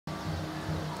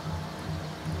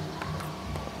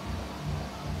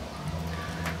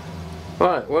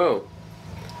Right, well,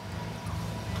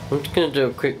 I'm just going to do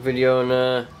a quick video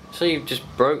on, so you've just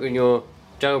jailbroken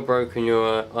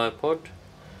your iPod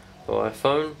or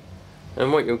iPhone,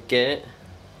 and what you'll get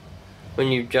when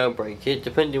you jailbreak it,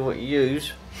 depending on what you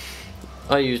use.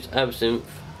 I used Absinthe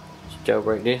to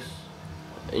jailbreak this,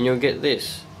 and you'll get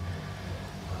this,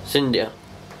 Cyndia.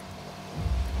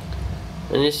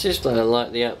 And it's just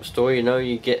like the App Store, you know,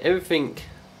 you get everything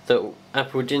that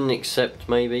Apple didn't accept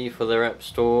maybe for their App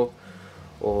Store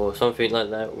or something like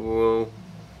that will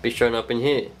be shown up in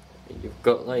here. You've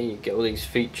got you get all these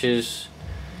features,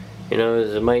 you know,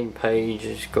 there's a main page,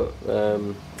 it's got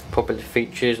popular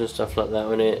features and stuff like that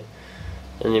on it,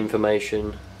 and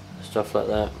information, stuff like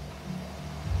that,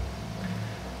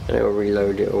 and it will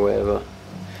reload it or whatever.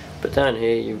 But down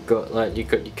here you've got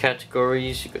your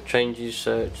categories, you've got changes,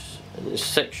 search, and there's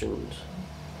sections.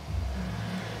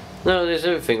 Now there's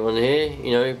everything on here,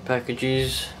 you know,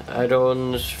 packages,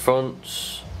 add-ons,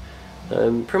 fonts,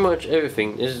 pretty much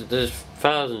everything. There's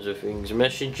thousands of things,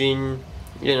 messaging,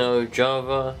 you know,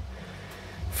 Java,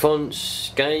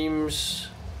 fonts, games,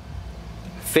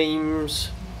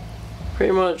 themes,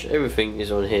 pretty much everything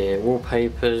is on here.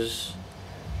 Wallpapers,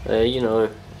 you know,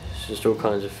 it's just all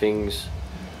kinds of things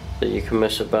that you can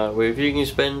mess about with. You can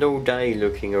spend all day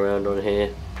looking around on here,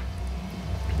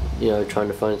 you know, trying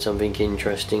to find something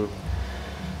interesting.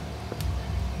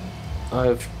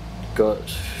 I've got a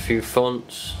few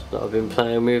fonts that I've been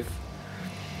playing with.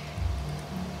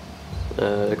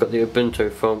 I've got the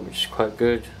Ubuntu font, which is quite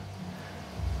good.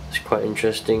 It's quite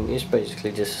interesting. It's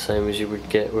basically just the same as you would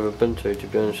get with Ubuntu, to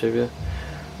be honest with you.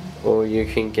 Or you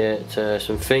can get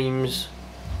some themes.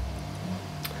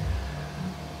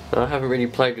 Now, I haven't really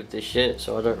played with this yet,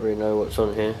 so I don't really know what's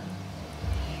on here.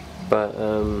 But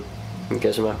you can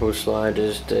get some Apple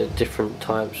sliders, different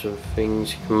types of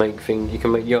things. You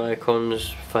can make your icons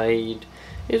fade.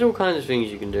 There's all kinds of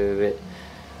things you can do with it.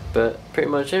 But pretty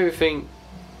much everything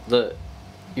that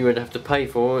you would have to pay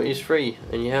for is free,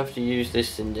 and you have to use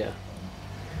this Cyndia.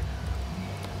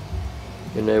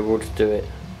 You're able to do it.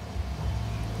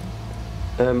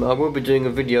 I will be doing a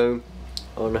video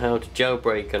on how to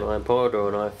jailbreak an iPod or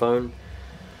an iPhone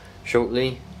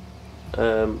shortly.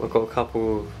 I've got a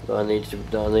couple that I need to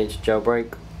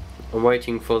jailbreak. I'm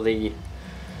waiting for the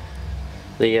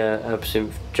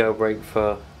Absinthe jailbreak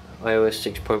for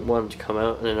iOS 6.1 to come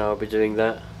out, and then I'll be doing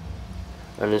that.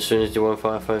 And as soon as the one for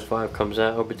iPhone 5 comes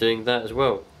out, I'll be doing that as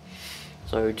well.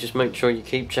 So just make sure you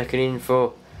keep checking in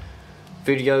for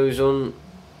videos on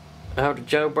how to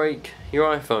jailbreak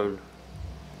your iPhone.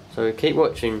 So keep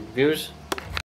watching, viewers.